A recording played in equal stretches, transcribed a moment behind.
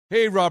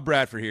Hey, Rob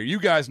Bradford here.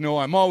 You guys know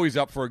I'm always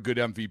up for a good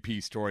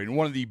MVP story, and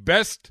one of the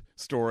best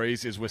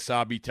stories is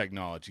Wasabi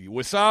Technology.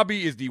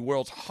 Wasabi is the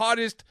world's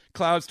hottest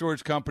cloud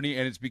storage company,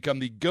 and it's become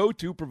the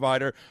go-to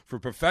provider for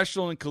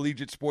professional and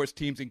collegiate sports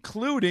teams,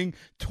 including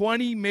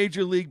 20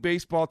 Major League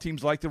Baseball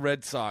teams like the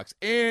Red Sox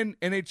and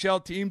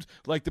NHL teams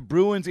like the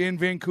Bruins and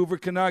Vancouver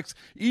Canucks.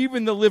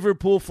 Even the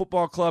Liverpool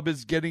Football Club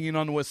is getting in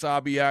on the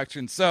Wasabi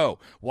action. So,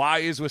 why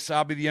is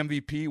Wasabi the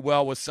MVP?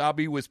 Well,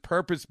 Wasabi was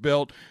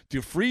purpose-built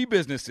to free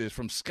businesses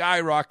from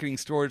skyrocketing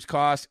storage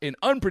costs and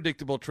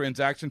unpredictable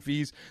transaction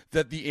fees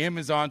that the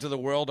Amazons of the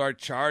world are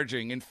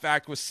charging. In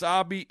fact,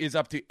 Wasabi is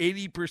up to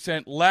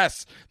 80%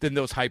 less than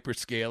those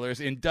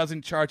hyperscalers and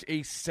doesn't charge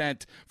a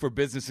cent for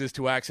businesses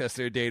to access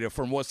their data.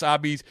 From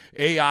Wasabi's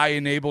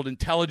AI-enabled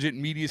intelligent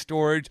media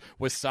storage,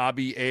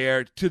 Wasabi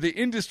Air, to the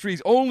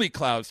industry's only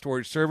cloud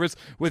storage service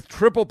with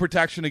triple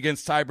protection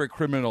against cyber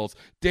criminals,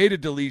 data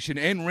deletion,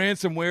 and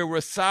ransomware,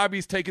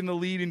 Wasabi's taken the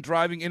lead in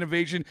driving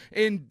innovation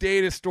in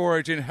data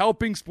storage and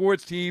helping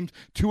sports teams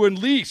to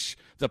unleash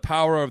the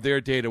power of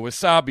their data.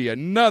 Wasabi,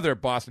 another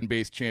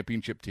Boston-based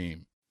championship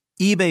team.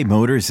 eBay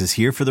Motors is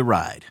here for the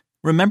ride.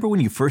 Remember when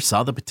you first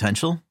saw the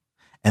potential?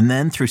 And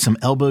then through some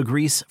elbow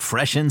grease,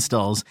 fresh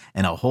installs,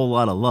 and a whole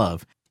lot of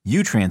love,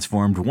 you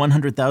transformed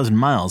 100,000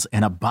 miles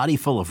and a body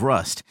full of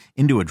rust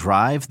into a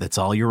drive that's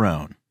all your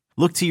own.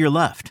 Look to your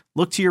left.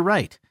 Look to your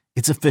right.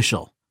 It's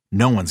official.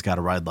 No one's got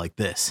a ride like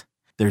this.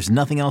 There's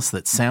nothing else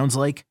that sounds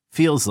like,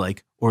 feels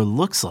like, or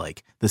looks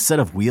like the set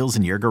of wheels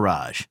in your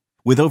garage.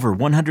 With over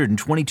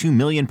 122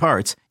 million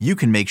parts, you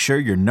can make sure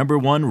your number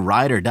one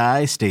ride or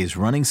die stays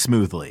running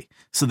smoothly,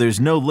 so there's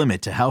no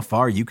limit to how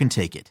far you can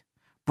take it.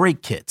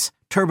 Brake kits,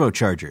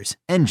 turbochargers,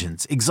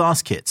 engines,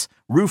 exhaust kits,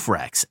 roof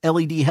racks,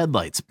 LED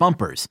headlights,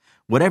 bumpers,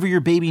 whatever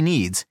your baby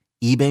needs,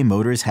 eBay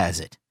Motors has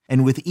it.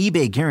 And with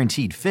eBay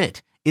Guaranteed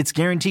Fit, it's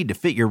guaranteed to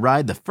fit your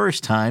ride the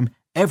first time,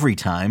 every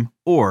time,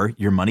 or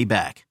your money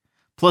back.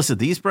 Plus at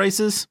these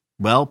prices,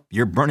 well,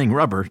 you're burning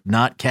rubber,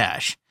 not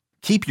cash.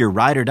 Keep your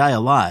ride or die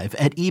alive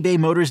at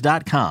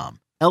ebaymotors.com.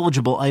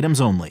 Eligible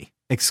items only.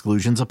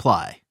 Exclusions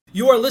apply.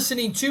 You are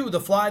listening to the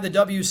Fly the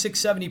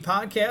W670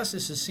 podcast.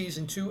 This is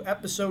season 2,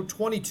 episode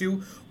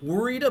 22.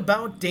 Worried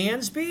about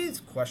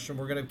Dansby? Question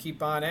we're going to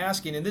keep on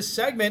asking. In this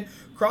segment,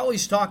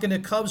 Crowley's talking to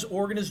Cubs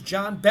organist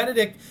John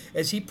Benedeck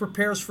as he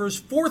prepares for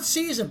his 4th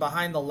season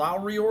behind the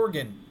Lowry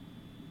organ.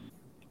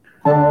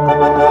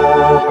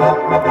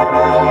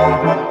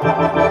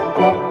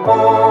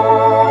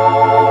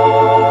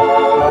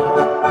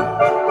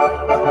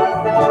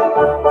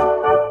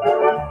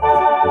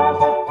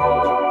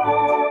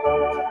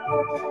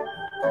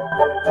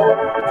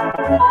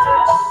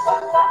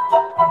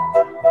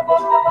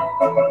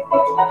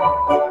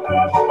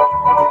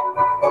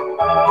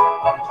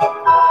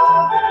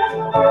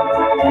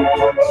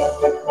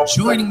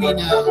 Joining me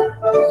now,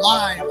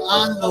 live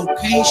on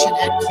location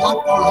at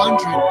Club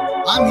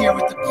 400, I'm here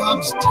with the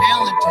Cubs'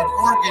 talented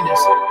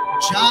organist,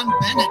 John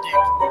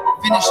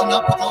Benedeck, finishing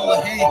up with all the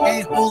hey,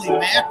 hey, holy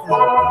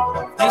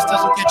mackerel. If this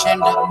doesn't get you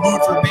into the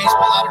mood for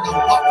baseball, I don't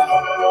know what will.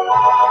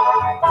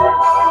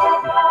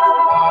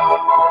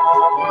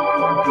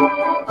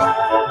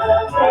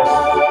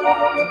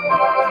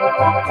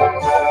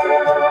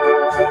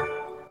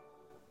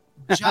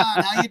 John,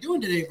 how you doing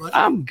today, buddy?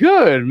 I'm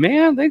good,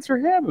 man. Thanks for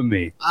having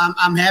me.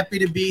 I'm happy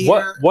to be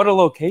here. What a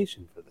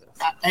location for this.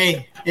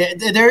 Hey,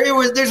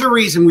 there's a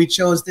reason we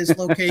chose this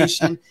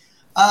location.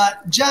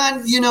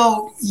 John,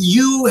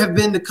 you have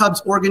been the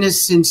Cubs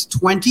organist since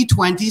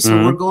 2020,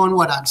 so we're going,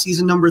 on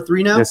season number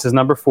 3 now? This is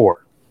number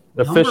 4.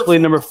 Officially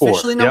number 4.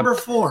 Officially number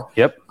 4.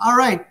 Yep. All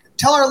right.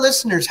 Tell our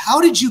listeners,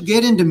 how did you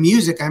get into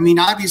music? I mean,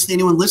 obviously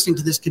anyone listening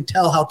to this can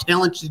tell how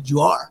talented you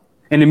are.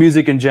 Into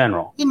music in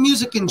general? In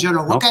music in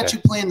general. What got you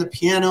playing the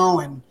piano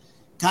and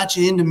got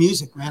you into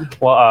music, man?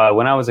 Well,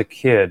 when I was a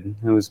kid,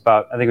 it was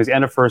I think it was the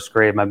end of 1st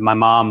grade, my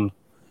mom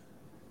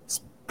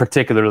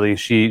particularly,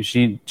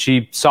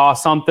 she saw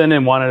something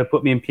and wanted to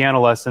put me in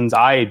piano lessons.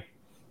 I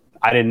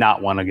did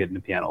not want to get into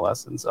piano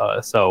lessons.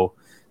 So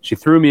she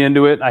threw me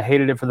into it. I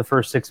hated it for the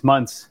first 6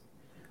 months.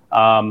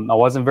 I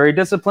wasn't very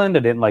disciplined. I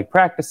didn't like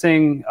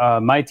practicing.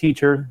 My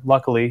teacher,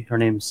 luckily, her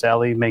name's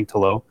Sally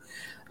Mangtalo,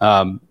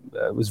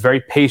 was very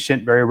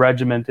patient, very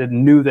regimented,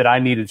 knew that I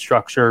needed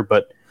structure,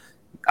 but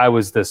I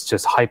was this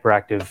just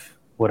hyperactive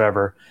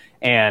whatever.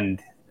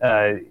 And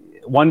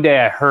one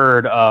day I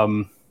heard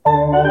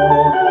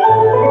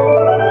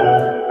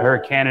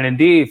Canon in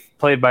D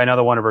played by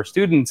another one of her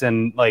students,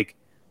 and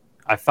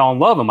I fell in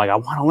love. I'm like, I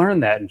want to learn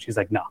that. And she's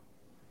like, no,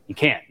 you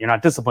can't. You're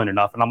not disciplined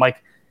enough. And I'm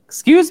like,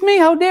 excuse me?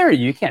 How dare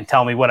you? You can't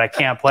tell me what I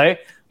can't play.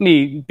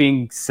 Me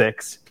being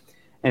 6.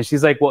 And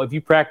she's like, well, if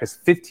you practice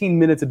 15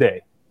 minutes a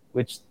day,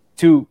 which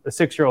to a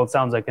 6-year-old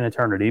sounds like an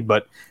eternity,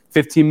 but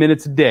 15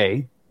 minutes a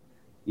day,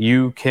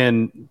 you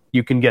can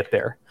get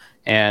there.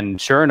 And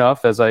sure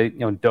enough, as I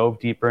dove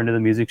deeper into the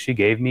music she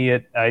gave me,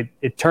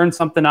 it turned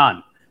something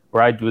on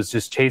where I was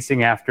just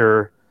chasing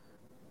after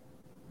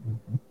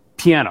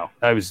piano.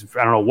 I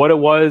don't know what it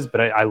was,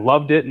 but I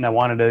loved it, and I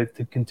wanted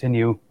to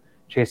continue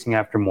chasing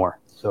after more.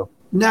 So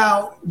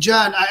Now,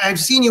 John, I've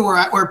seen you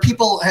where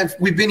people have.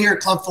 We've been here at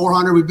Club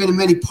 400. We've been to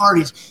many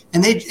parties,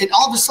 and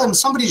all of a sudden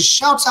somebody just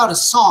shouts out a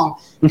song,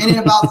 and in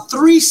about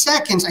 3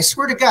 seconds, I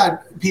swear to God,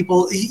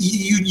 people,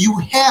 you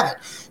have it.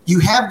 You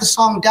have the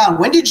song down.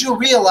 When did you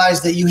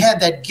realize that you had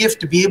that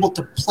gift to be able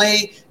to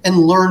play and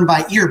learn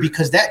by ear?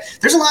 Because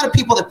there's a lot of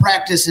people that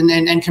practice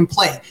and can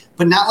play,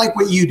 but not like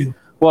what you do.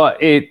 Well,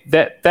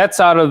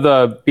 that's out of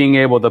the being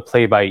able to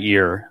play by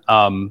ear.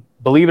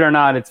 Believe it or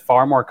not, it's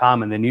far more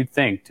common than you'd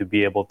think to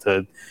be able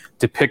to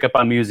pick up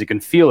on music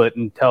and feel it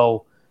and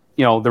tell,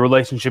 the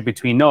relationship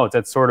between notes.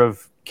 That sort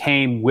of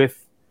came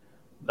with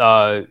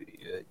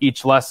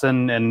each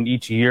lesson and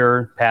each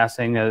year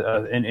passing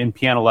in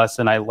piano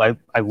lesson. I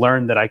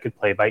learned that I could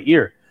play by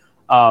ear,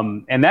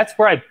 and that's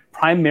where I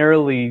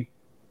primarily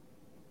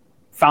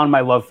found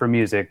my love for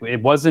music.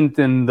 It wasn't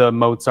in the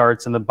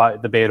Mozarts and the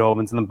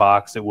Beethovens and the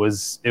Bachs. It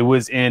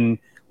was in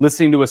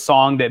listening to a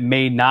song that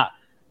may not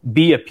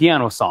be a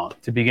piano song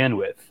to begin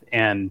with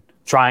and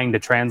trying to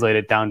translate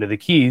it down to the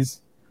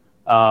keys.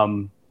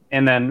 And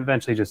then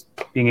eventually just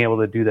being able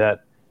to do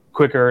that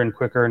quicker and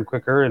quicker and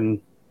quicker. And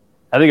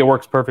I think it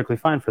works perfectly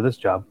fine for this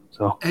job.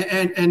 So,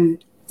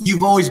 and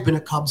you've always been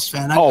a Cubs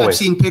fan. Always. I've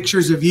seen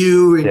pictures of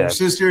you and your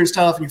sister and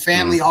stuff and your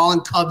family all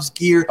in Cubs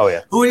gear. Oh,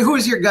 yeah. Who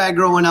was your guy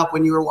growing up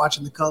when you were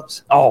watching the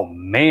Cubs? Oh,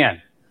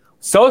 man.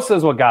 Sosa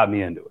is what got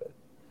me into it.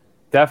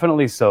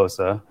 Definitely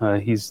Sosa.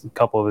 A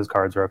couple of his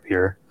cards are up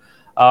here.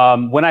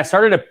 When I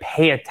started to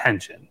pay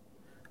attention,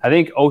 I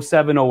think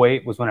 07,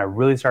 08 was when I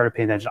really started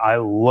paying attention. I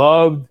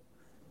loved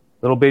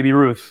little baby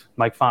Ruth,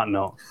 Mike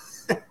Fontenot.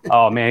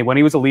 Oh, man. When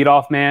he was a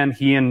leadoff man,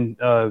 he and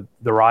the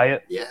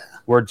Riot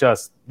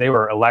they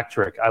were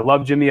electric. I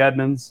loved Jimmy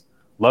Edmonds,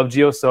 loved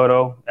Gio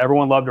Soto.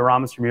 Everyone loved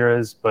Aramis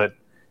Ramirez. But,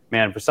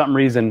 man, for some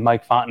reason,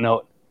 Mike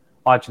Fontenot,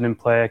 watching him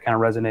play, I kind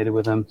of resonated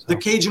with him. So. The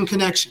Cajun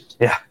connection.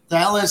 Yeah. The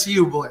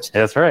LSU boys.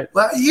 Yeah, that's right.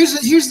 Well, here's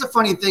the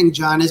funny thing,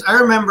 John, is I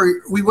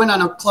remember we went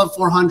on a Club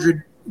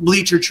 400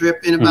 bleacher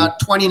trip in about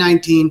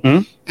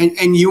 2019,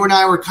 and you and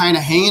I were kind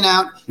of hanging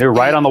out. They were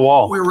right on the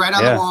wall. We were right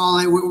on the wall,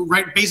 and we were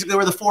right basically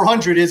where the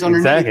 400 is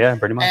underneath. Exactly, yeah,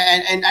 pretty much.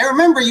 And I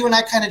remember you and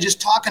I kind of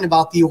just talking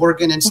about the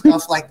organ and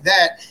stuff like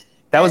that.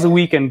 That was the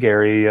weekend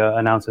Gary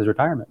announced his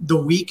retirement. The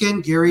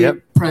weekend, Gary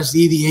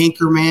Presby, the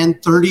anchor man,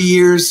 30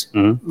 years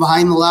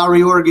behind the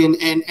Lowry organ,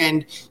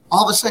 and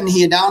all of a sudden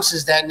he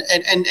announces that.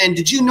 And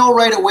did you know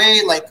right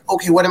away, like,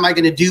 okay, what am I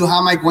going to do? How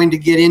am I going to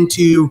get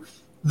into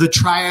the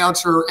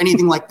tryouts or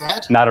anything like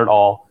that? Not at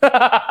all.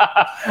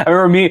 I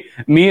remember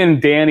me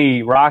and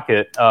Danny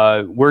Rocket,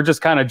 we're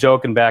just kind of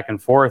joking back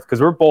and forth because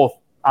we're both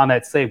on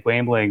that same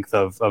wavelength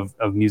of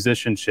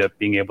musicianship,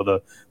 being able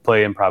to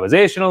play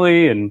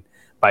improvisationally and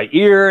by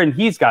ear, and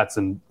he's got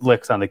some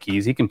licks on the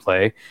keys he can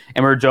play.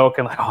 And we're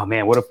joking like, oh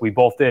man, what if we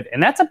both did?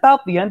 And that's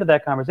about the end of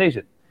that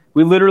conversation.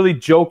 We literally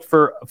joked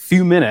for a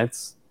few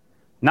minutes,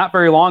 not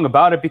very long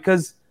about it,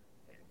 because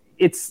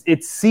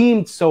it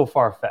seemed so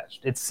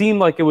far-fetched. It seemed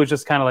like it was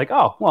just kind of like,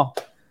 oh, well,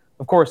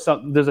 of course,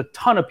 there's a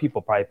ton of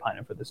people probably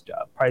pining for this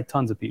job, probably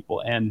tons of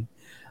people. And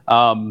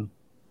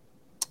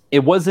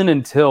it wasn't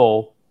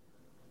until,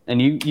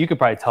 and you could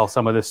probably tell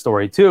some of this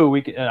story too.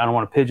 I don't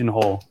want to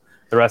pigeonhole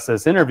the rest of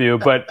this interview,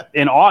 but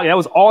that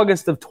was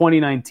August of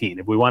 2019.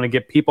 If we want to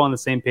get people on the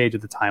same page of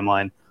the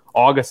timeline,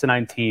 August of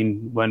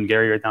 19 when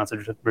Gary announced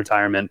his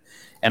retirement,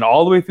 and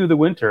all the way through the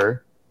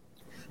winter.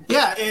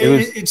 Yeah,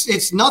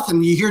 it's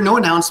nothing. You hear no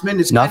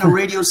announcement. It's kind of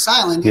radio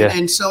silent,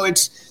 and so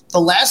it's the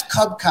last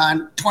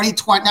CubCon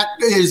 2020.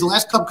 It was the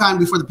last CubCon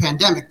before the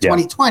pandemic,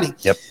 2020.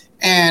 Yep.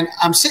 And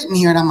I'm sitting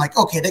here and I'm like,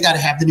 okay, they got to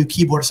have the new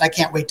keyboardist. I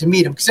can't wait to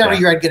meet him because every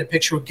year I'd get a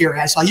picture with Gary.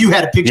 I saw you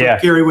had a picture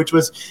with Gary, which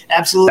was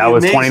absolutely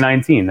amazing. That was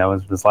 2019. That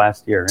was this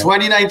last year. Right?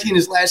 2019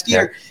 is last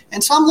year.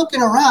 And so I'm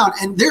looking around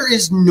and there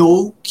is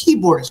no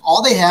keyboardist.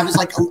 All they have is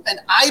like an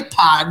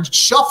iPod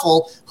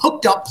shuffle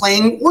hooked up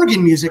playing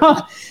organ music.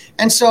 Huh.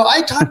 And so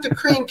I talked to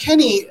Crane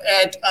Kenny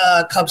at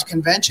Cubs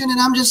convention and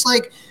I'm just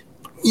like,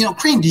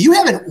 Crane, do you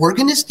have an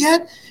organist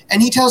yet?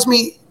 And he tells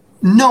me,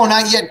 no,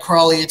 not yet,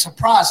 Crawley. It's a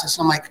process.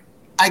 I'm like,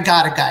 I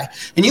got a guy.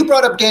 And you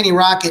brought up Danny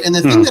Rocket. And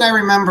the thing that I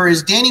remember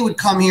is Danny would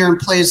come here and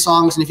play his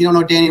songs. And if you don't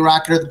know Danny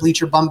Rocket or the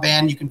Bleacher Bum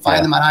Band, you can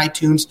find them on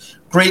iTunes.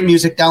 Great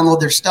music. Download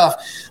their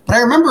stuff. But I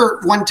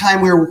remember one time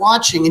we were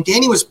watching and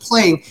Danny was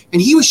playing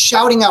and he was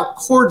shouting out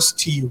chords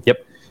to you.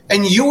 Yep.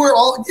 And you were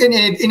all, and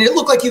it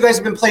looked like you guys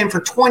have been playing for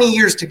 20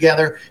 years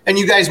together, and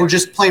you guys were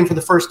just playing for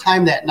the first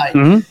time that night.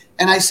 Mm-hmm.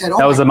 And I said,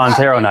 that was the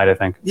Montero night, I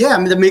think. Yeah,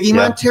 the Miggy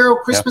Montero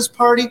Christmas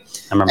party.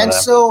 I remember that.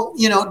 So,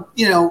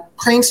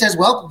 Crane says,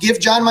 well, give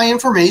John my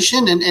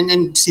information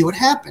and see what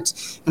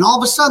happens. And all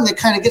of a sudden, it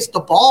kind of gets the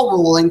ball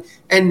rolling,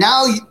 and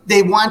now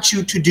they want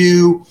you to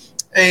do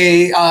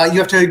you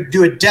have to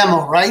do a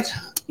demo, right?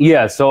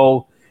 Yeah,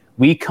 so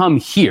we come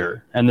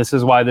here, and this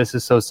is why this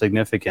is so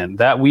significant.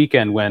 That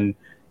weekend when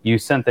you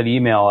sent that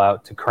email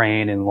out to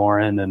Crane and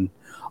Lauren and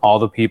all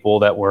the people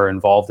that were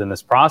involved in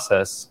this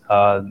process,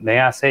 they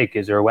asked, hey,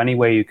 is there any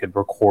way you could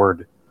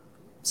record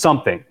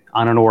something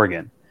on an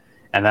organ?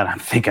 And then I'm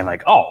thinking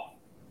like, oh,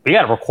 we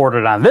got to record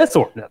it on this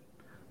organ.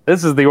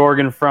 This is the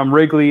Oregon from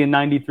Wrigley in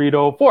 93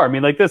 to 04. I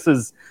mean, like,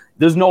 there's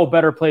no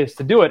better place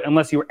to do it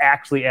unless you were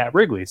actually at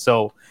Wrigley.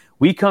 So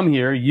we come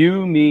here,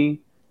 you,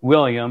 me,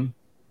 William.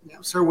 Yeah,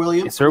 Sir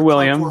William. Sir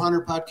William.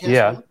 400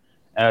 podcast.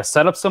 Yeah.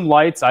 Set up some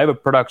lights. I have a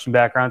production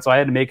background, so I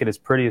had to make it as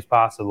pretty as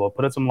possible.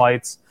 Put up some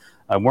lights.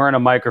 I'm wearing a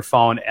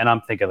microphone, and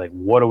I'm thinking, like,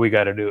 what do we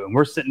got to do? And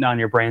we're sitting down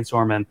here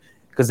brainstorming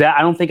because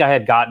I don't think I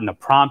had gotten a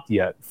prompt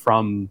yet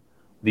from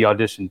the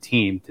audition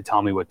team to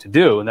tell me what to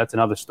do. And that's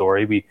another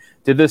story. We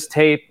did this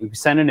tape. We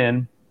sent it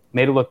in,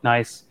 made it look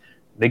nice.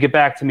 They get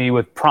back to me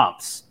with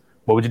prompts.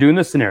 What would you do in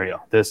this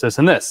scenario? This,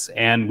 and this.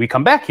 And we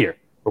come back here,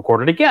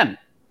 record it again.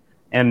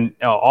 And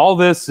all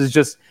this is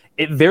just,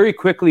 it very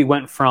quickly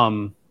went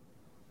from,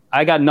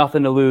 I got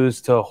nothing to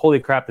lose to, holy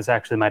crap, this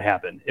actually might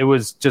happen. It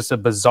was just a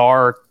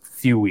bizarre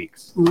few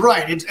weeks.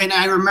 Right. And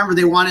I remember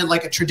they wanted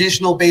like a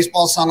traditional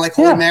baseball song like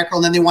Holy Mackerel,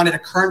 and then they wanted a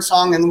current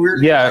song. And we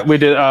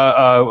did.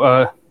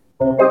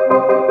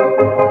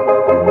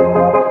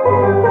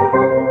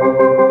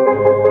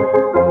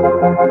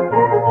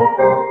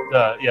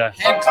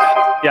 Head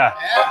clap. Yeah.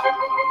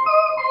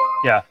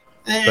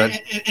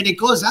 And it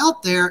goes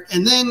out there,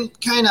 and then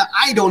kind of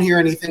I don't hear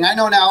anything. I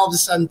know now all of a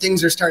sudden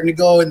things are starting to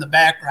go in the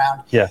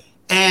background. Yeah.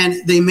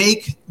 And they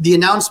make the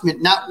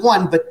announcement, not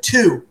one, but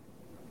two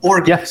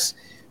organs. Yes.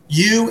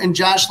 You and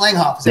Josh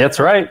Langhoff. That's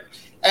right.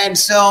 And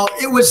so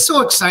it was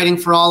so exciting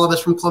for all of us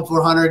from Club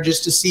 400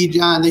 just to see,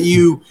 John, that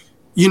you're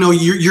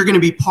going to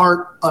be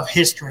part of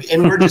history.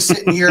 And we're just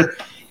sitting here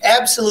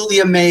absolutely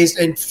amazed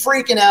and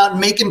freaking out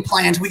and making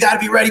plans. We got to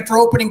be ready for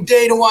opening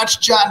day to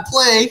watch John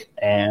play.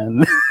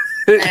 And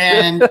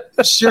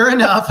sure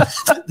enough,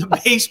 the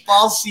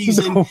baseball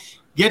season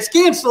gets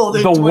canceled.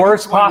 The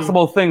worst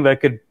possible thing that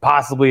could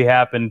possibly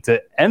happen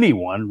to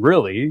anyone,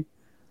 really.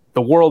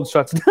 The world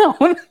shuts down.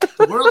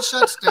 The world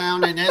shuts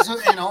down, and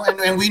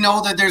and we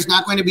know that there's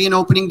not going to be an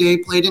opening day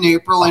played in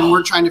April, and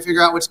we're trying to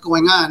figure out what's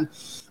going on.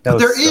 But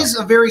there is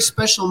a very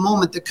special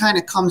moment that kind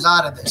of comes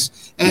out of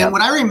this. And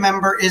what I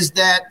remember is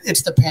that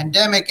it's the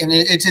pandemic, and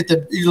it's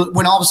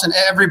when all of a sudden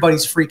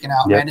everybody's freaking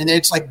out, man. And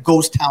it's like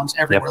ghost towns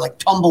everywhere, like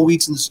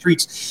tumbleweeds in the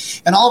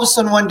streets. And all of a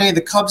sudden one day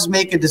the Cubs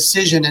make a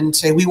decision and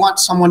say, we want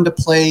someone to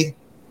play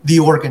the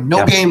organ.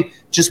 No game,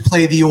 just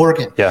play the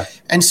organ. Yeah.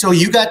 And so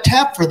you got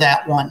tapped for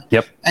that one.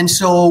 Yep. And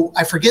so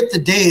I forget the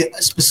day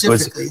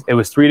specifically. It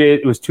was 3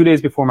 days. It was 2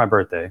 days before my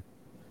birthday.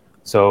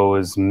 So it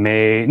was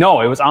it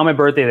was on my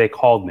birthday they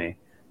called me.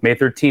 May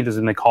 13th is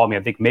when they called me.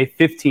 I think May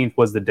 15th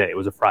was the day. It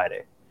was a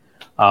Friday.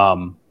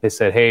 They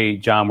said, "Hey,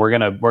 John, we're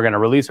gonna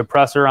release a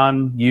presser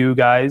on you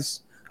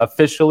guys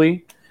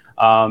officially,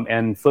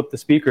 and flip the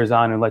speakers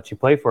on and let you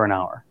play for an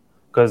hour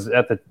because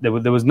there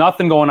was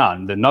nothing going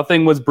on.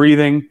 Nothing was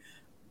breathing,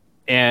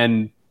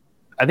 and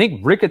I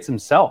think Ricketts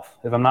himself,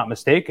 if I'm not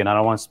mistaken, I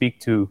don't want to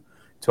speak to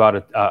out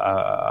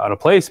of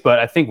place, but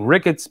I think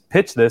Ricketts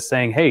pitched this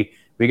saying, "Hey,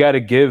 we got to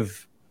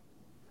give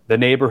the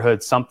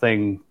neighborhood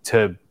something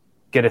to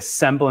get a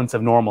semblance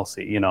of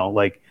normalcy,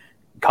 like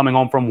coming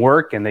home from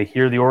work and they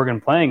hear the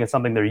organ playing. It's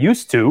something they're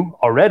used to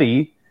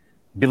already.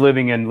 Be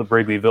living in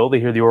Wrigleyville, they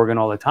hear the organ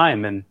all the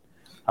time. And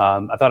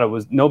I thought it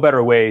was no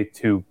better way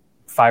to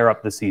fire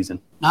up the season.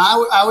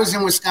 Now, I was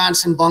in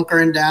Wisconsin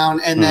bunkering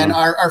down, and then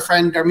our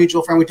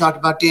mutual friend we talked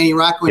about, Danny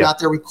Rock, went out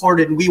there,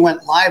 recorded, and we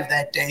went live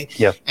that day.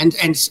 Yeah. And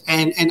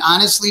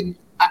honestly,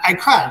 I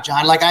cried,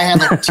 John. Like I had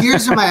like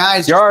tears in my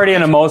eyes. You're already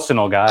an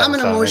emotional guy. I'm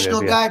an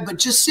emotional guy, but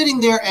just sitting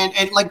there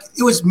and like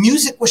it was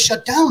music was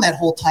shut down that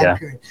whole time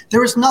period.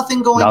 There was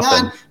nothing going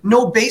on,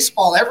 no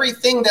baseball,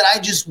 everything that I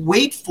just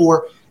wait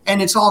for,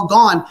 and it's all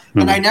gone.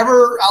 And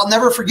I'll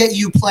never forget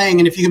you playing.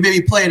 And if you could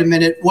maybe play it a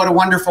minute, what a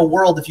wonderful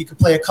world if you could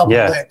play a couple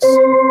of licks.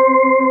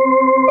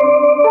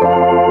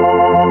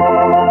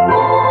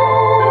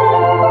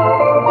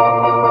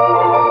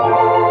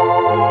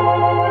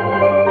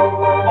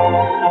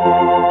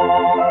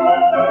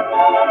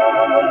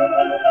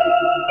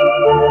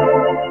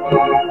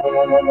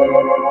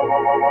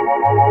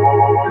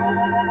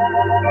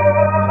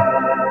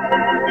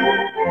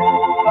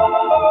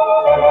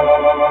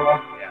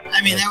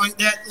 I mean,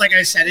 that. Like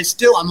I said,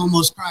 I'm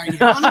almost crying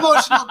here. I'm an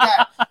emotional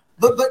guy.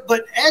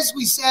 But as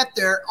we sat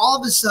there, all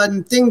of a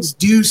sudden things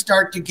do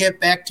start to get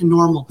back to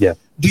normal. Yeah.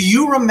 Do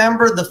you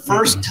remember the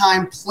first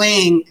time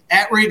playing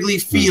at Wrigley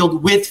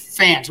Field with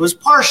fans? It was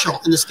partial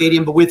in the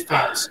stadium, but with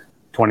fans.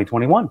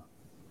 2021.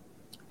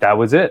 That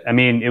was it. I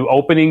mean,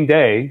 opening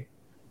day.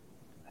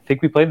 I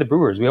think we played the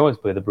Brewers. We always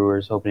play the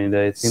Brewers opening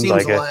day. It seems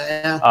like it.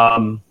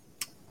 Yeah.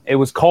 It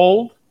was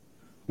cold.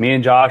 Me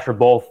and Josh are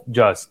both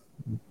just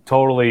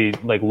totally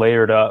like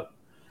layered up,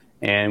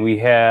 and we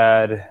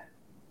had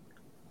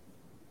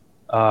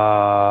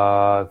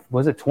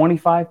was it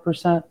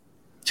 25%?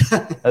 I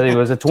think it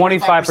was a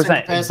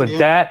 25%. But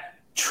that,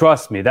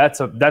 trust me, that's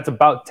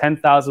about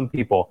 10,000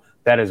 people.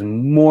 That is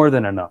more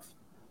than enough.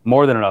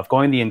 More than enough.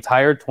 Going the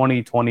entire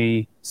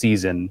 2020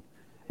 season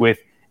with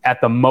at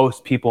the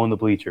most people in the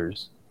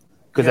bleachers,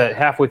 because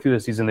halfway through the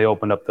season they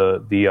opened up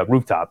the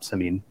rooftops. I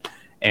mean,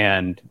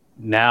 and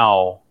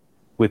now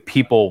with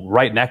people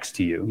right next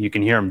to you. You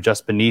can hear them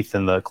just beneath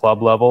in the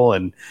club level,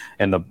 and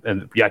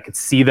I could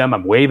see them.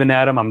 I'm waving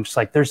at them. I'm just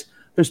like, there's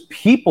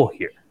people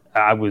here.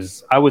 I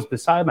was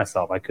beside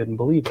myself. I couldn't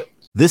believe it.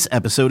 This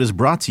episode is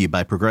brought to you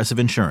by Progressive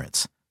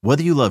Insurance.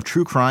 Whether you love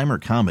true crime or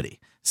comedy,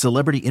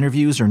 celebrity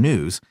interviews or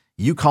news,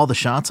 you call the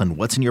shots on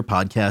what's in your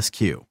podcast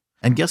queue.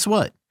 And guess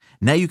what?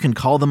 Now you can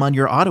call them on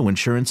your auto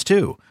insurance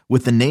too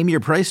with the Name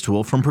Your Price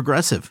tool from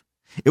Progressive.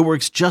 It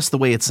works just the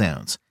way it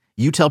sounds.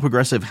 You tell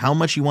Progressive how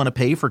much you want to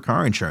pay for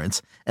car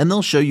insurance, and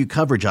they'll show you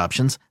coverage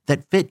options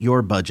that fit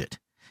your budget.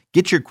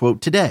 Get your quote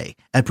today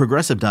at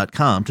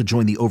Progressive.com to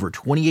join the over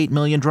 28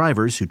 million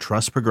drivers who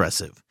trust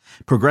Progressive.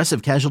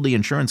 Progressive Casualty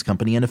Insurance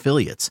Company and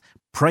Affiliates.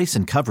 Price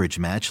and coverage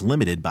match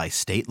limited by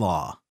state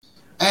law.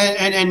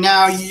 And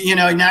now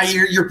now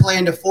you're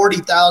playing to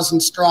 40,000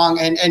 strong,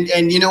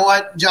 and you know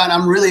what, John,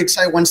 I'm really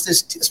excited once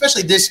this,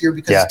 especially this year,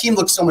 because the team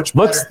looks so much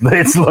better.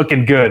 It's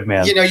looking good,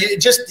 man.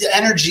 Just the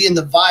energy and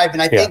the vibe,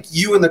 and I think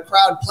you and the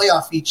crowd play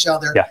off each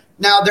other. Yeah.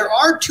 Now there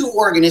are two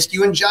organists,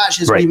 you and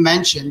Josh, as we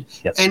mentioned,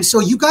 and so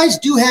you guys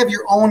do have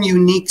your own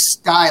unique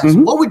styles.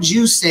 Mm-hmm. What would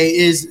you say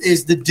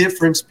is the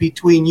difference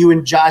between you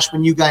and Josh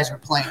when you guys are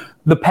playing?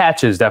 The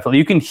patches, definitely.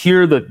 You can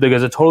hear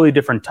there's a totally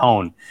different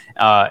tone.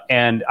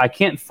 And I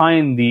can't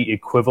find the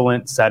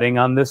equivalent setting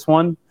on this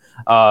one.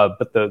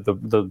 But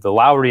the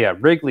Lowry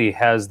at Wrigley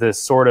has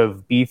this sort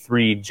of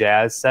B3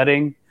 jazz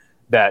setting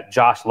that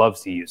Josh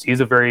loves to use. He's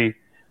a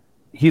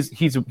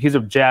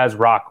jazz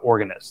rock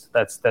organist.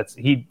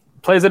 He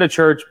plays at a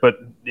church, but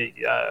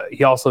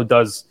he also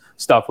does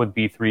stuff with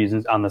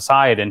B3s on the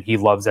side, and he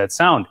loves that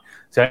sound.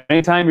 So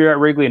anytime you're at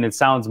Wrigley and it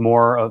sounds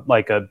more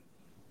like a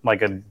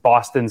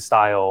Boston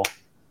style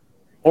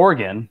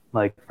organ,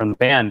 like from the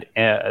band,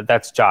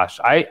 that's Josh.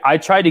 I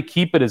try to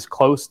keep it as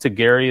close to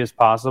Gary as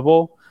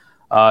possible.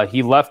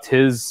 He left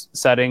his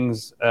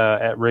settings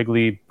at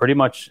Wrigley pretty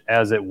much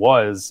as it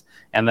was,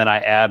 and then I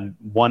add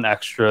one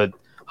extra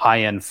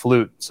high-end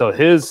flute. So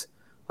his,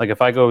 like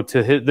if I go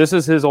to his, this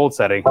is his old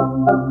setting.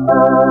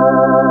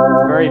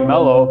 It's very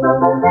mellow.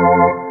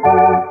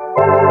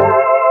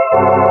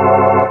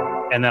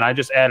 And then I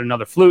just add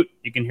another flute.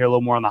 You can hear a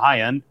little more on the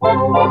high end.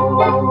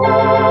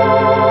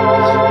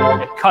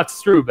 It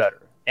cuts through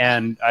better.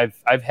 And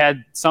I've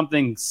had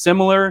something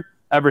similar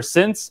ever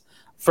since.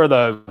 For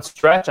the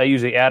stretch, I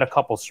usually add a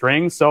couple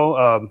strings.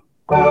 So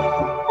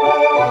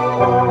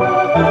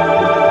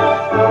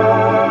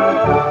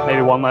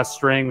maybe one less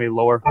string, maybe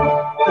lower.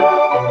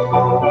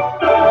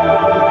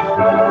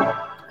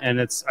 And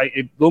it's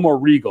a little more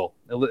regal.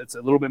 It's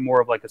a little bit more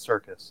of like a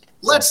circus.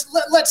 Let's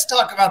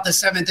talk about the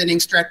seventh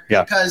inning stretch,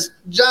 because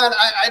John,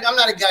 I'm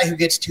not a guy who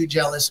gets too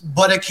jealous,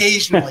 but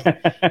occasionally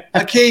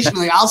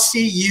I'll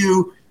see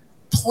you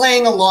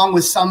playing along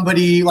with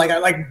somebody like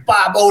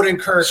Bob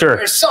Odenkirk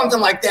or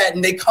something like that,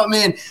 and they come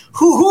in.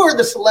 Who are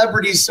the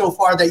celebrities so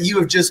far that you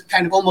have just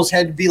kind of almost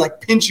had to be like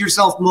pinch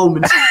yourself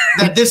moments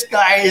that this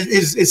guy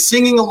is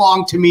singing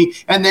along to me,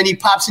 and then he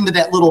pops into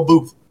that little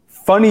booth?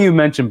 Funny you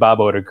mentioned Bob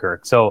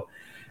Odenkirk. So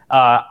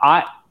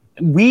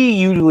we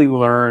usually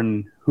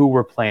learn who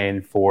we're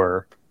playing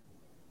for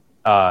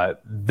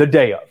the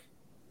day of,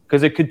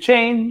 because it could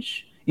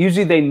change.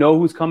 Usually they know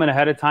who's coming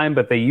ahead of time,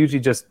 but they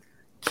usually just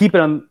keep it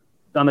on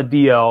the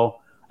DL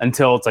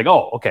until it's like,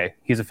 oh, okay,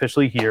 he's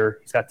officially here.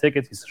 He's got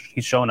tickets.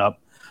 He's showing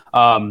up.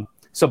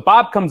 So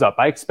Bob comes up.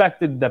 I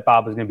expected that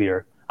Bob was going to be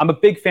here. I'm a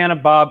big fan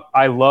of Bob.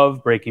 I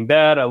love Breaking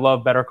Bad. I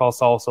love Better Call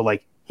Saul. So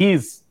like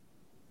he's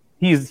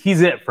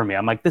it for me.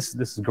 I'm like, this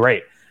is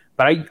great.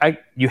 But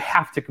you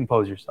have to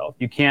compose yourself.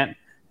 You can't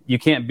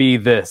be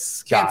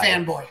this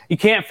guy. You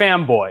can't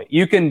fanboy.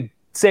 You can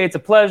say it's a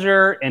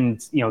pleasure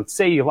and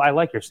say I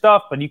like your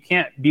stuff, but you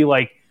can't be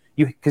like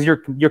because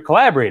you're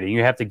collaborating.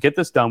 You have to get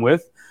this done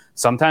with.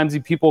 Sometimes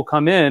people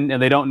come in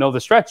and they don't know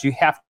the stretch. You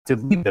have to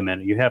lead them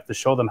in. You have to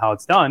show them how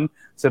it's done,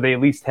 so they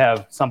at least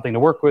have something to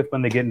work with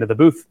when they get into the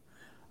booth.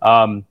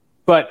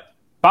 But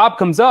Bob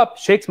comes up,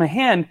 shakes my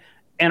hand,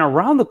 and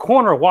around the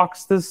corner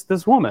walks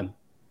this woman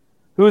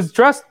who is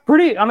dressed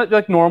pretty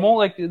like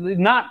normal,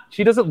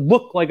 she doesn't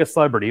look like a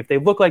celebrity. If they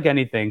look like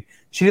anything,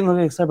 she didn't look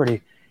like a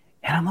celebrity.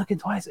 And I'm looking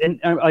twice, and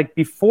like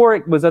before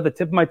it was at the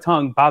tip of my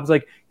tongue, Bob's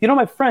like,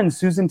 my friend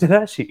Susan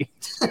Tedeschi.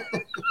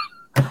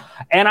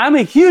 And I'm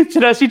a huge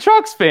Tedeschi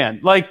Trucks fan.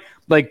 Like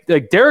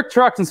Derek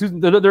Trucks and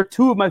Susan, they're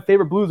two of my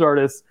favorite blues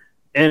artists.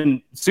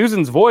 And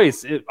Susan's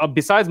voice,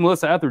 besides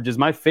Melissa Etheridge, is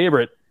my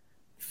favorite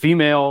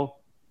female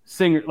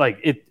singer.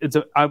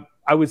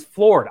 I was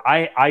floored.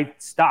 I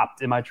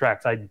stopped in my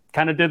tracks. I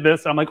kind of did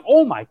this. I'm like,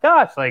 oh my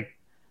gosh, I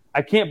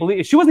can't believe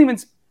it. She wasn't even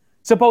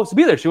supposed to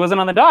be there. She wasn't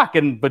on the dock,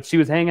 but she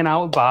was hanging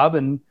out with Bob,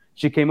 and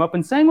she came up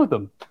and sang with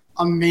him.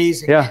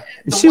 Amazing. Yeah,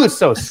 she was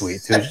so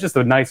sweet too. She's just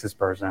the nicest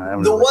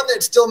person. The one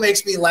that still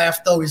makes me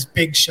laugh though is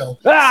Big Show.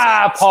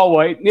 Paul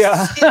White.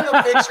 Yeah, seeing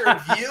a picture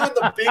of you and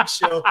the Big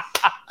Show.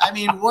 I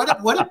mean,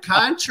 what a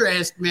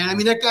contrast, man. I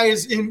mean, that guy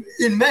is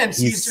immense.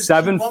 He's just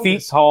 7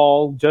 feet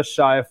tall, just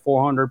shy of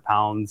 400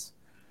 pounds,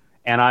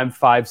 and I'm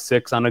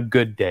 5'6" on a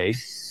good day.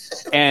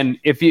 And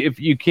if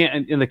you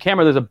can't in the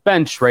camera, there's a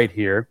bench right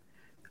here.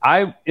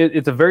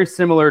 It's a very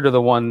similar to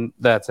the one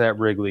that's at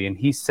Wrigley, and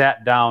he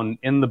sat down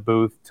in the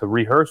booth to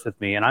rehearse with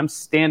me, and I'm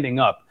standing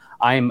up.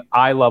 I'm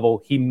eye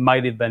level. He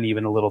might have been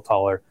even a little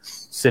taller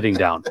sitting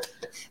down.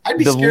 I'd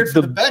be scared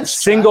for the bench.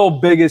 Single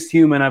biggest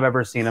human I've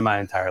ever seen in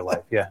my entire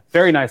life. Yeah,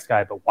 very nice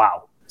guy, but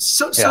wow.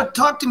 So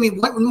talk to me.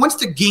 Once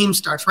the game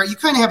starts, right? You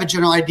kind of have a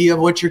general idea of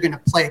what you're going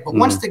to play, but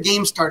once the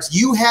game starts,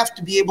 you have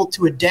to be able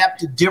to adapt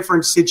to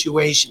different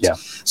situations. Yeah.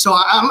 So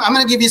I'm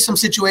going to give you some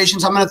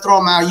situations. I'm going to throw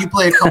them out. You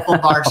play a couple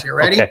of bars here.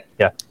 Ready? Okay.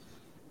 Yeah.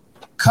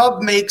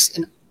 Cub makes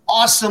an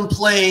awesome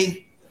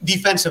play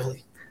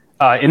defensively.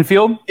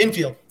 Infield?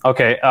 Infield.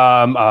 Okay.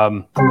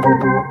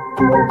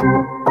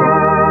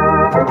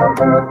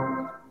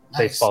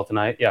 Baseball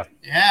tonight. Yeah.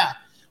 Yeah.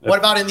 What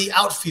about in the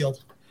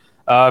outfield?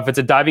 If it's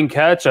a diving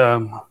catch,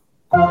 five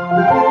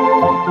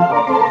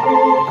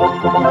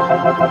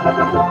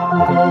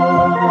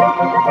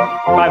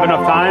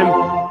enough time.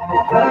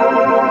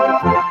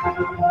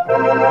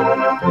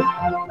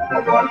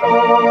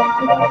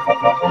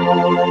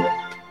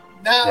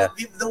 Now,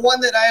 the one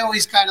that I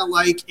always kind of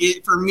like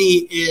for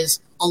me is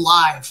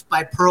Alive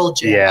by Pearl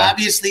Jam. Yeah.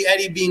 Obviously,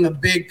 Eddie being a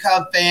big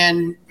Cub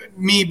fan,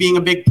 me being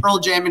a big Pearl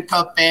Jam and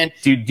Cub fan.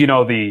 Do you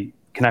know the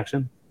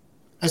connection?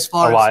 As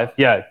far Alive?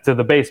 Yeah, to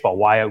the baseball.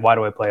 Why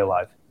do I play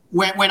Alive?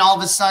 When all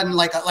of a sudden,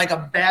 like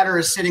a batter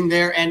is sitting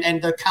there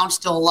and the count's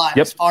still alive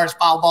as far as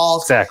foul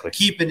balls, exactly,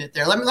 keeping it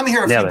there. Let me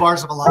hear a few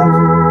bars of Alive.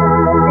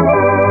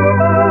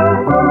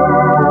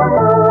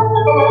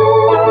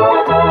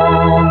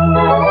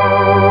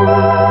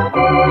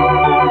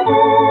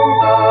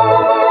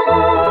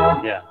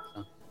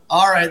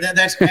 All right,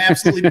 that's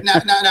absolutely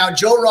now.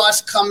 Joe Ross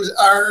comes,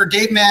 or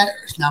David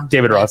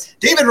Ross.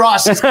 David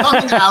Ross is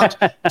coming out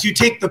to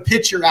take the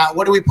pitcher out.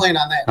 What are we playing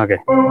on that? Okay.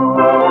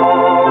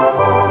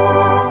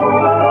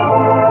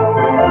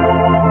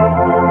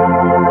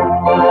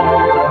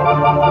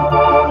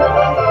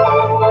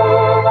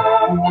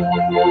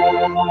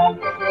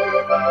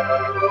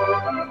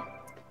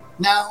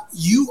 Now,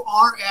 you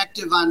are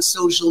active on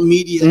social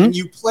media and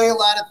you play a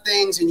lot of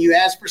things and you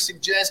ask for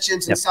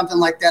suggestions and something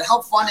like that. How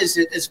fun is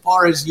it as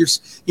far as you're,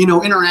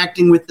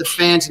 interacting with the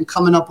fans and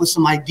coming up with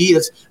some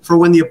ideas for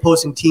when the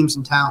opposing team's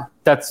in town?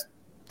 That's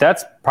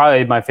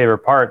probably my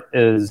favorite part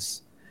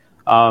is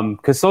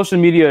because social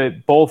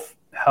media both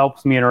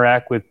helps me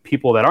interact with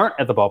people that aren't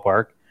at the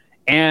ballpark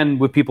and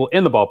with people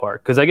in the ballpark.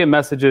 Because I get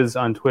messages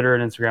on Twitter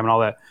and Instagram and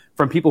all that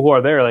from people who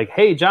are there like,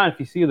 hey, John, if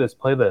you see this,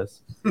 play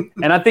this.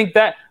 And I think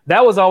that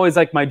was always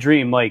like my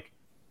dream. Like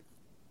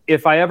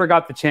if I ever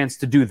got the chance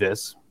to do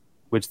this,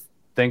 which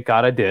thank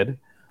God I did,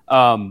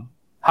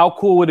 how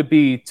cool would it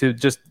be to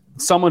just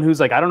someone who's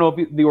like, I don't know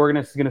if the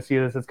organist is going to see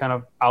this. It's kind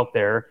of out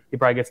there. He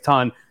probably gets a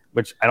ton,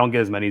 which I don't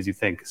get as many as you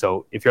think.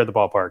 So if you're at the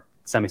ballpark,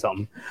 send me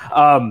something.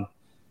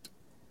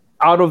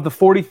 Out of the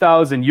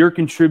 40,000, you're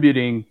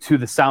contributing to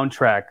the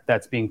soundtrack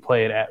that's being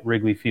played at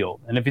Wrigley Field.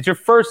 And if it's your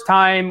first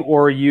time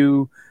or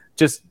you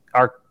just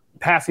are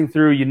passing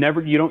through,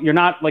 you're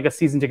not like a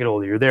season ticket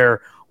holder. You're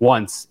there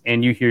once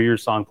and you hear your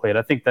song played.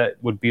 I think that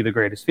would be the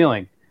greatest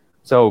feeling.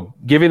 So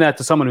giving that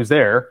to someone who's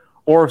there,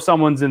 or if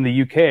someone's in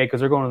the UK,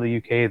 because they're going to the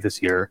UK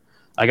this year,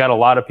 I got a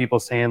lot of people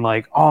saying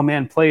like, oh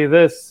man, play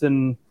this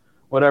and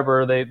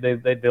whatever. They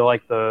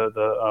like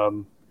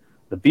the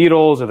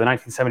Beatles or the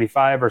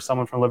 1975 or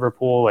someone from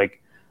Liverpool,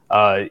 like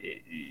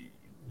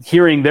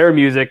hearing their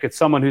music. It's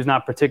someone who's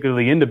not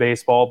particularly into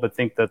baseball, but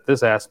think that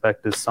this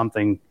aspect is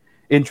something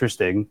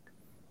interesting.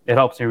 It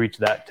helps me reach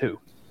that too.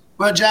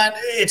 Well, John,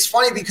 it's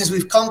funny because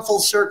we've come full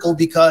circle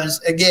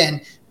because,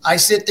 again, I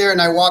sit there and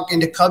I walk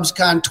into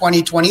CubsCon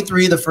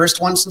 2023, the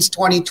first one since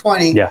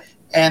 2020. Yeah.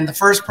 And the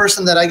first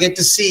person that I get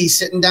to see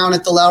sitting down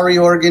at the Lowry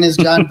organ is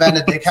John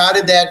Benedeck. How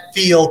did that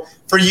feel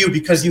for you?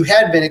 Because you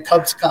had been at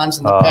CubsCons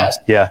in the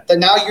past. Yeah. But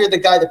now you're the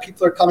guy that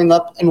people are coming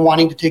up and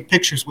wanting to take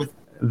pictures with.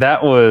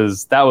 That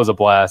was a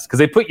blast because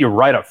they put you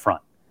right up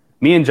front.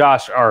 Me and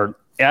Josh are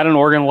at an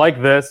organ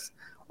like this,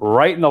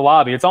 right in the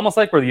lobby. It's almost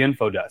like we're the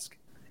info desk.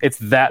 It's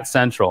that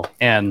central.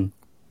 And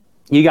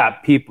you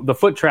got people, the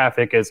foot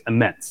traffic is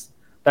immense.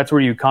 That's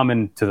where you come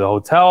into the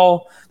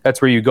hotel.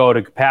 That's where you go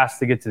to pass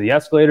to get to the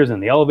escalators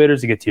and the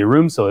elevators to get to your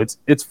room. So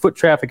it's foot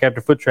traffic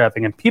after foot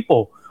traffic. And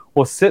people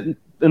will sit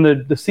in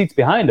the seats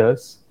behind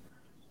us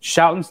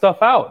shouting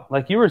stuff out.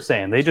 Like you were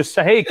saying, they just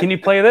say, hey, can you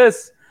play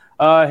this?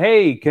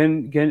 Hey,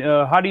 can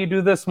how do you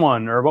do this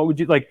one? Or what would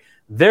you like?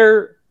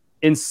 They're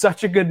in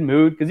such a good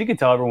mood because you can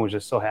tell everyone was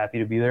just so happy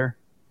to be there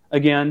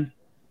again.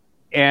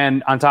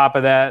 And on top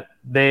of that,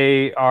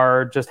 they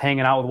are just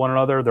hanging out with one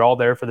another. They're all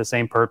there for the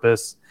same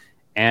purpose.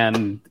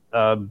 And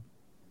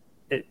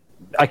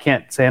I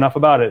can't say enough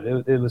about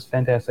it. It was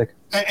fantastic.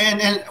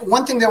 And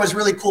one thing that was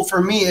really cool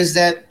for me is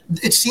that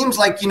it seems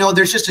like,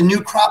 there's just a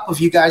new crop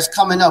of you guys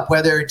coming up,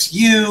 whether it's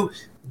you,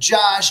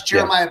 Josh,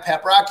 Jeremiah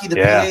Paprocki, the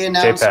PA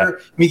announcer,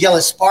 Miguel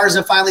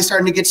Esparza finally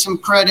starting to get some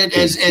credit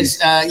as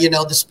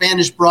the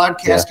Spanish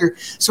broadcaster.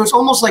 Yeah. So it's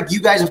almost like you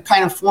guys have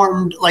kind of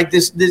formed like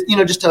this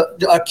just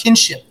a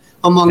kinship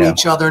among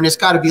each other. And it's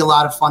got to be a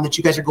lot of fun that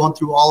you guys are going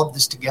through all of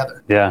this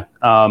together. Yeah.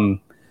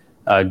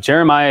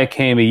 Jeremiah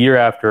came a year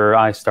after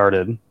I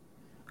started.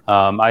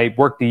 I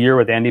worked a year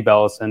with Andy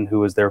Bellison, who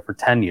was there for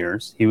 10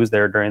 years. He was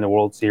there during the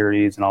World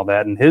Series and all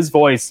that. And his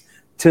voice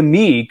to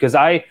me, because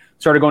I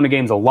started going to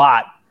games a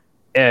lot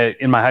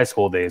in my high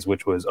school days,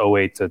 which was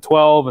 08 to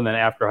 12, and then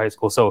after high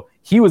school. So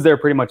he was there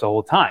pretty much the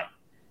whole time.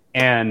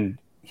 And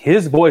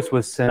his voice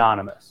was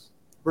synonymous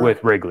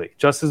with Wrigley,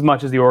 just as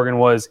much as the organ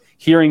was.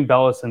 Hearing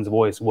Bellison's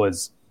voice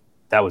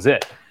that was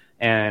it.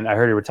 And I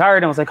heard he retired,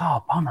 and I was like,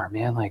 oh, bummer,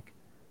 man. Like,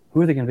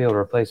 who are they going to be able to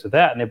replace with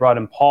that? And they brought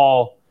in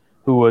Paul,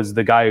 who was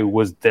the guy who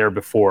was there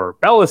before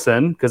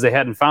Bellison, because they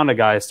hadn't found a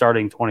guy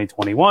starting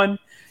 2021.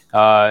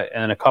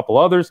 And a couple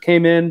others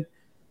came in.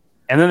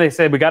 And then they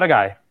said, we got a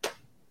guy.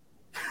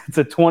 It's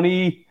a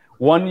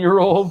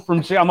 21-year-old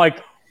from Chicago. I'm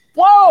like,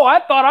 whoa,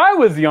 I thought I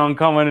was young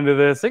coming into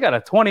this. They got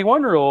a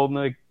 21-year-old.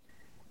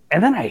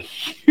 And then I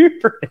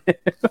hear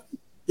it.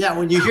 Yeah,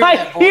 when you hear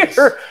that voice.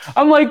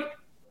 I'm like,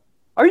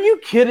 are you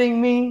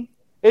kidding me?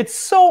 It's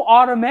so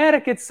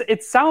automatic.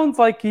 It sounds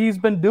like he's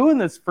been doing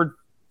this for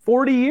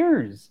 40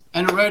 years.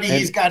 And already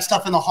he's got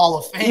stuff in the Hall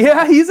of Fame.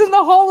 Yeah, he's in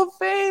the Hall of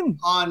Fame.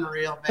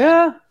 Unreal, man.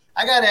 Yeah.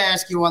 I got to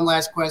ask you one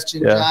last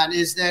question, John,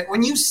 is that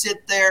when you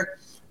sit there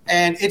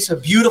and it's a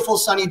beautiful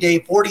sunny day,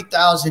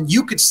 40,000,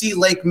 you could see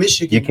Lake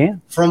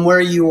Michigan from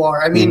where you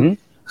are. I mean,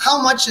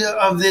 how much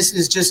of this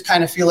is just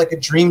kind of feel like a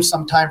dream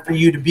sometime for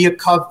you to be a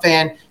Cub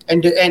fan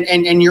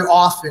and your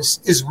office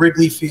is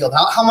Wrigley Field?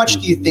 How much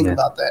do you think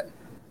about that?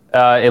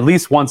 At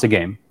least once a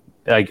game.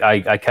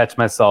 I catch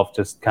myself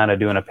just kind of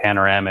doing a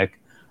panoramic.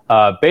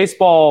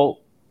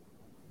 Baseball,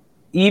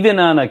 even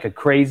on like a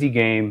crazy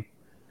game,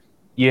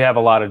 you have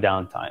a lot of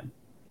downtime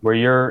where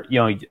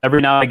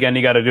every now and again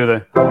you got to do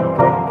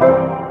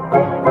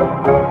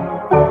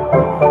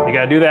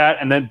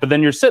that, but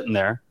then you're sitting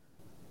there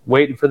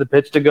waiting for the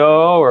pitch to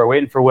go or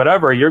waiting for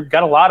whatever. You've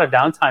got a lot of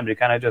downtime to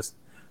kind of just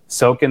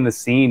soak in the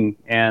scene.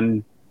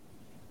 And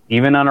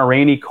even on a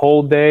rainy,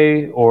 cold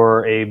day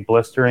or a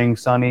blistering,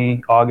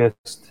 sunny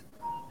August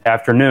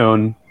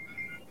afternoon,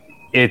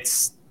 it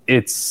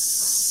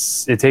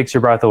takes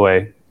your breath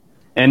away.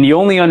 And you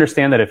only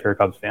understand that if you're a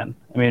Cubs fan.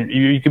 I mean,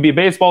 you could be a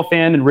baseball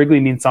fan and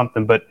Wrigley means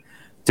something, but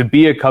to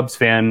be a Cubs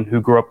fan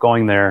who grew up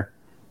going there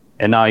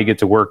and now you get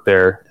to work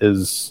there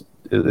that's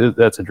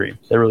a dream.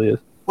 It really is.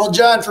 Well,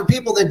 John, for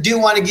people that do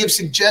want to give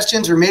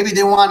suggestions or maybe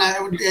they want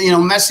to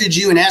message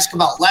you and ask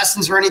about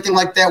lessons or anything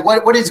like that,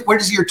 what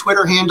is your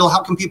Twitter handle?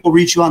 How can people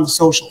reach you on the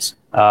socials?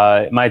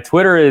 My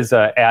Twitter is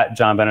at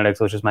John Benedeck,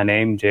 which is my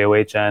name,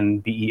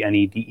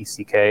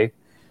 JohnBenedeck.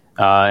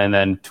 And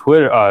then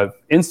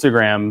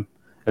Instagram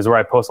is where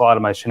I post a lot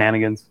of my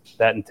shenanigans,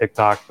 that and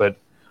TikTok, but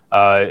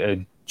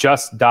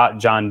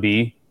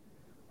just.johnb.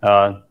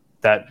 That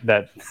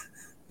I'll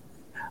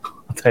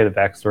tell you the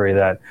backstory of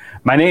that.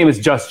 My name is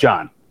Just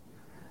John.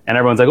 And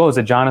everyone's like, oh, is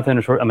it Jonathan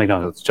or short? I'm like,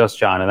 no, it's Just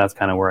John. And that's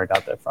kind of where I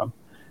got that from.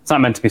 It's not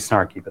meant to be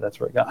snarky, but that's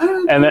where I got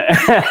it. And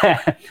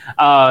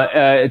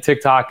then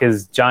TikTok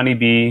is Johnny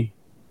B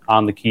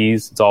on the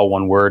keys. It's all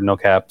one word, no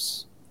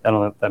caps. I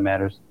don't know if that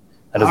matters.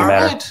 That doesn't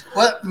matter. All right.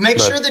 Well, make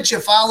sure that you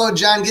follow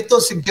John. Get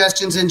those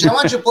suggestions. And John,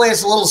 why don't you play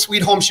us a little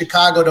Sweet Home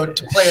Chicago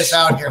to play us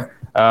out here?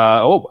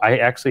 I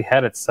actually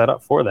had it set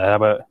up for that. How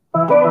about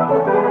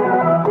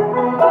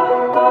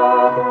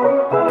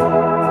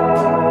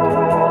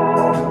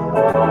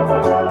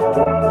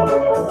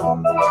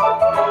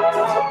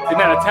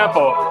Didn't have a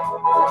tempo.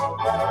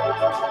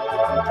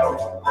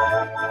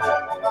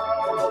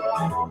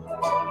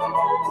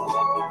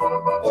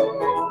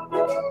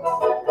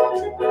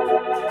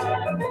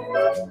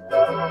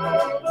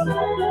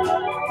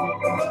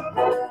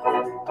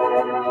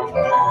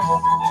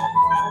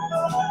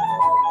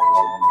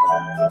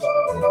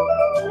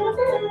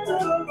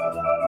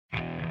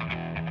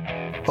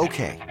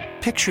 Okay,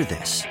 picture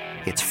this.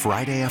 It's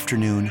Friday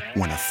afternoon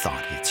when a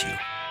thought hits you.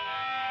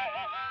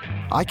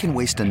 I can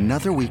waste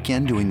another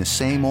weekend doing the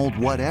same old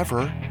whatever,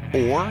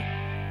 or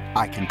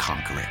I can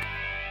conquer it.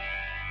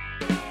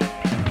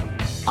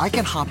 I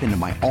can hop into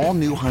my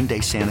all-new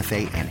Hyundai Santa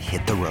Fe and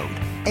hit the road.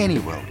 Any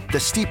road. The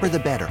steeper, the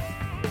better.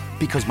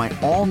 Because my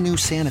all-new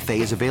Santa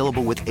Fe is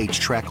available with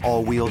H-Track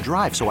all-wheel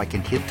drive, so I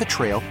can hit the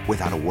trail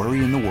without a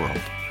worry in the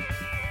world.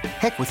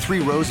 Heck, with 3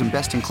 rows and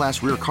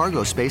best-in-class rear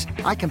cargo space,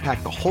 I can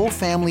pack the whole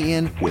family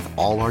in with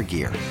all our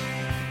gear.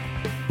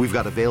 We've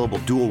got available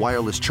dual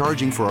wireless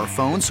charging for our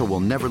phones, so we'll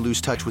never lose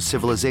touch with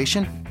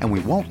civilization, and we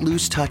won't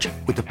lose touch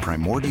with the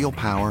primordial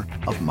power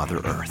of Mother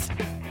Earth.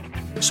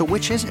 So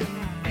which is it?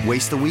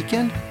 Waste the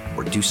weekend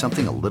or do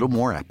something a little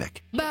more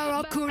epic?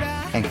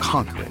 And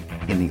conquer it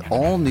in the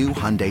all-new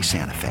Hyundai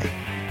Santa Fe.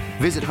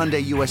 Visit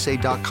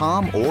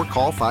HyundaiUSA.com or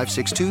call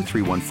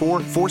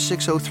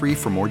 562-314-4603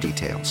 for more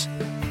details.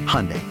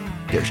 Hyundai,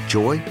 there's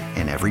joy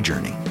in every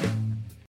journey.